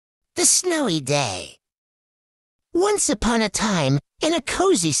The Snowy Day. Once upon a time, in a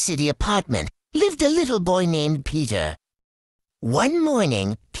cozy city apartment, lived a little boy named Peter. One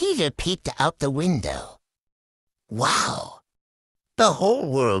morning, Peter peeked out the window. Wow! The whole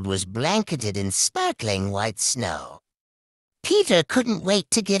world was blanketed in sparkling white snow. Peter couldn't wait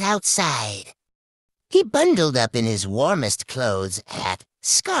to get outside. He bundled up in his warmest clothes, hat,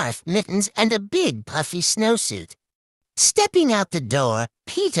 scarf, mittens, and a big puffy snowsuit. Stepping out the door,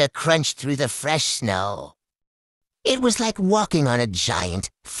 Peter crunched through the fresh snow. It was like walking on a giant,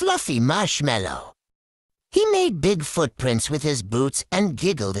 fluffy marshmallow. He made big footprints with his boots and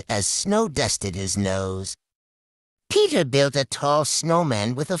giggled as snow dusted his nose. Peter built a tall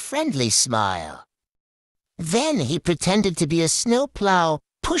snowman with a friendly smile. Then he pretended to be a snowplow,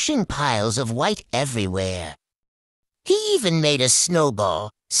 pushing piles of white everywhere. He even made a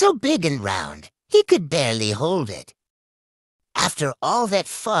snowball, so big and round, he could barely hold it. After all that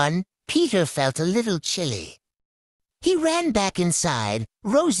fun, Peter felt a little chilly. He ran back inside,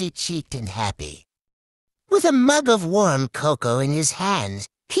 rosy-cheeked and happy. With a mug of warm cocoa in his hands,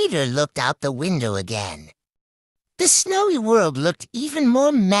 Peter looked out the window again. The snowy world looked even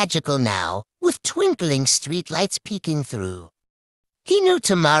more magical now, with twinkling streetlights peeking through. He knew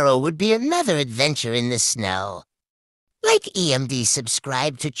tomorrow would be another adventure in the snow. Like EMD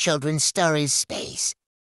subscribe to Children's Stories Space.